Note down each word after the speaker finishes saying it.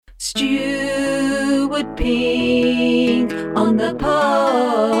Stuart Pink on the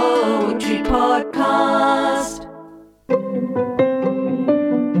Poetry Podcast.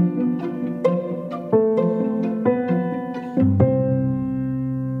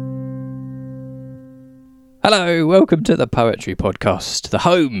 Hello, welcome to the Poetry Podcast, the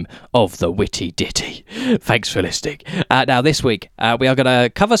home of the witty ditty. Thanks for listening. Now, this week, we are going to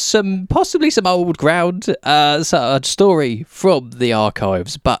cover possibly some old ground, a story from the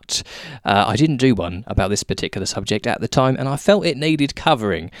archives, but I didn't do one about this particular subject at the time, and I felt it needed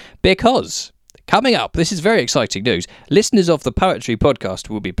covering, because coming up, this is very exciting news. Listeners of the Poetry Podcast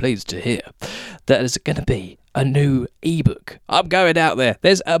will be pleased to hear that there's going to be a new ebook. I'm going out there.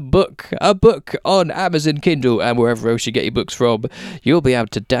 There's a book on Amazon Kindle and wherever else you get your books from. You'll be able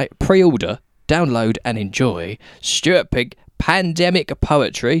to pre-order, download and enjoy Stuart Pink Pandemic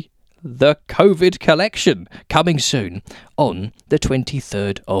Poetry, the COVID Collection, coming soon on the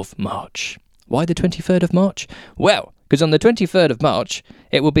 23rd of March. Why the 23rd of March? Well, because on the 23rd of March,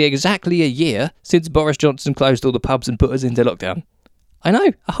 it will be exactly a year since Boris Johnson closed all the pubs and put us into lockdown. I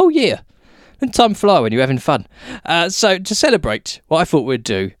know, a whole year. And time fly when you're having fun. So to celebrate, what I thought we'd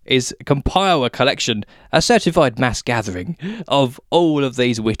do is compile a collection, a certified mass gathering of all of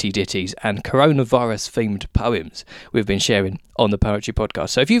these witty ditties and coronavirus-themed poems we've been sharing on the Poetry Podcast.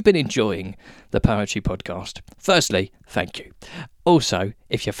 So if you've been enjoying the Poetry Podcast, firstly, thank you. Also,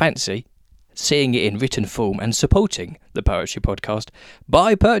 if you fancy seeing it in written form and supporting the Poetry Podcast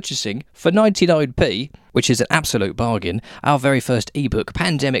by purchasing for 99p, which is an absolute bargain, our very first ebook,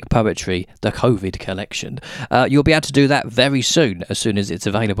 Pandemic Poetry, the COVID Collection. You'll be able to do that very soon. As soon as it's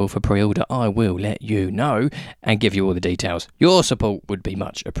available for pre-order, I will let you know and give you all the details. Your support would be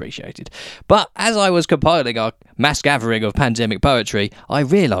much appreciated. But as I was compiling our mass gathering of pandemic poetry, I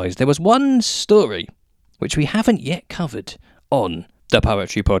realised there was one story which we haven't yet covered on the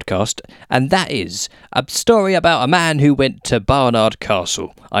Poetry Podcast, and that is a story about a man who went to Barnard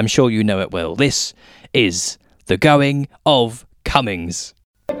Castle. I'm sure you know it well. This is The Going of Cummings.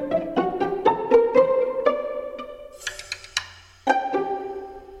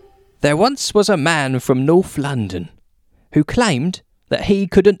 There once was a man from North London who claimed that he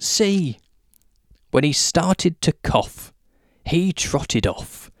couldn't see. When he started to cough, he trotted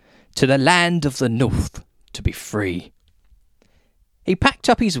off to the land of the North to be free. He packed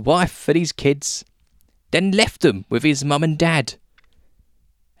up his wife and his kids, then left them with his mum and dad,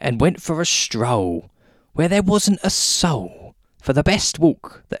 and went for a stroll where there wasn't a soul for the best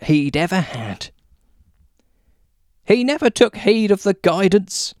walk that he'd ever had. He never took heed of the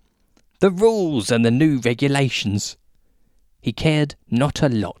guidance, the rules and the new regulations. He cared not a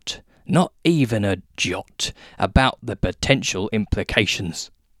lot, not even a jot, about the potential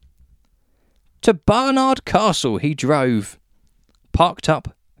implications. To Barnard Castle he drove, parked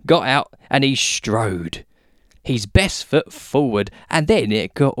up, got out, and he strode, his best foot forward, and then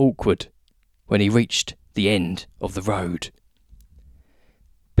it got awkward when he reached the end of the road.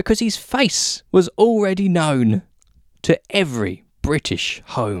 Because his face was already known to every British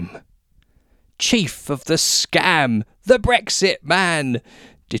home. Chief of the scam, the Brexit man,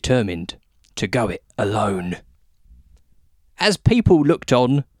 determined to go it alone. As people looked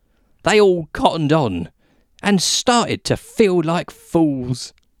on, they all cottoned on and started to feel like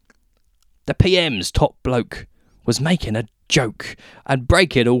fools. The PM's top bloke was making a joke and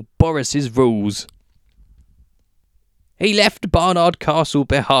breaking all Boris's rules. He left Barnard Castle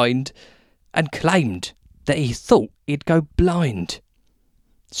behind and claimed that he thought he'd go blind.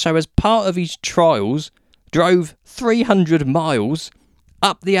 So as part of his trials, drove 300 miles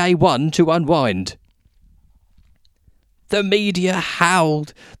up the A1 to unwind. The media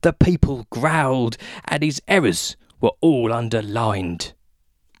howled, the people growled, and his errors were all underlined.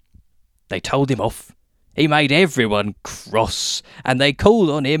 They told him off, he made everyone cross, and they called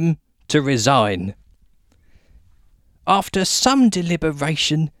on him to resign. After some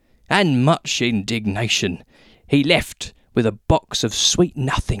deliberation and much indignation, he left with a box of sweet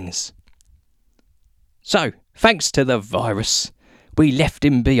nothings. So, thanks to the virus, we left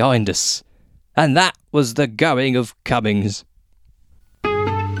him behind us. And that was the going of Cummings.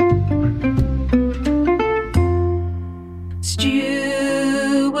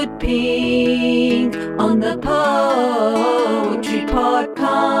 Stuart Pink on the Poetry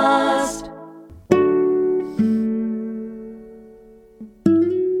Podcast.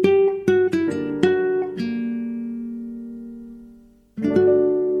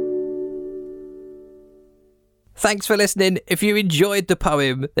 Thanks for listening. If you enjoyed the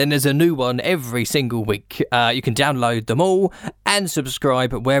poem, then there's a new one every single week. You can download them all and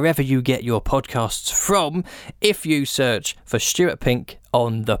subscribe wherever you get your podcasts from if you search for Stuart Pink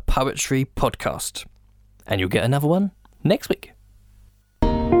on the Poetry Podcast. And you'll get another one next week.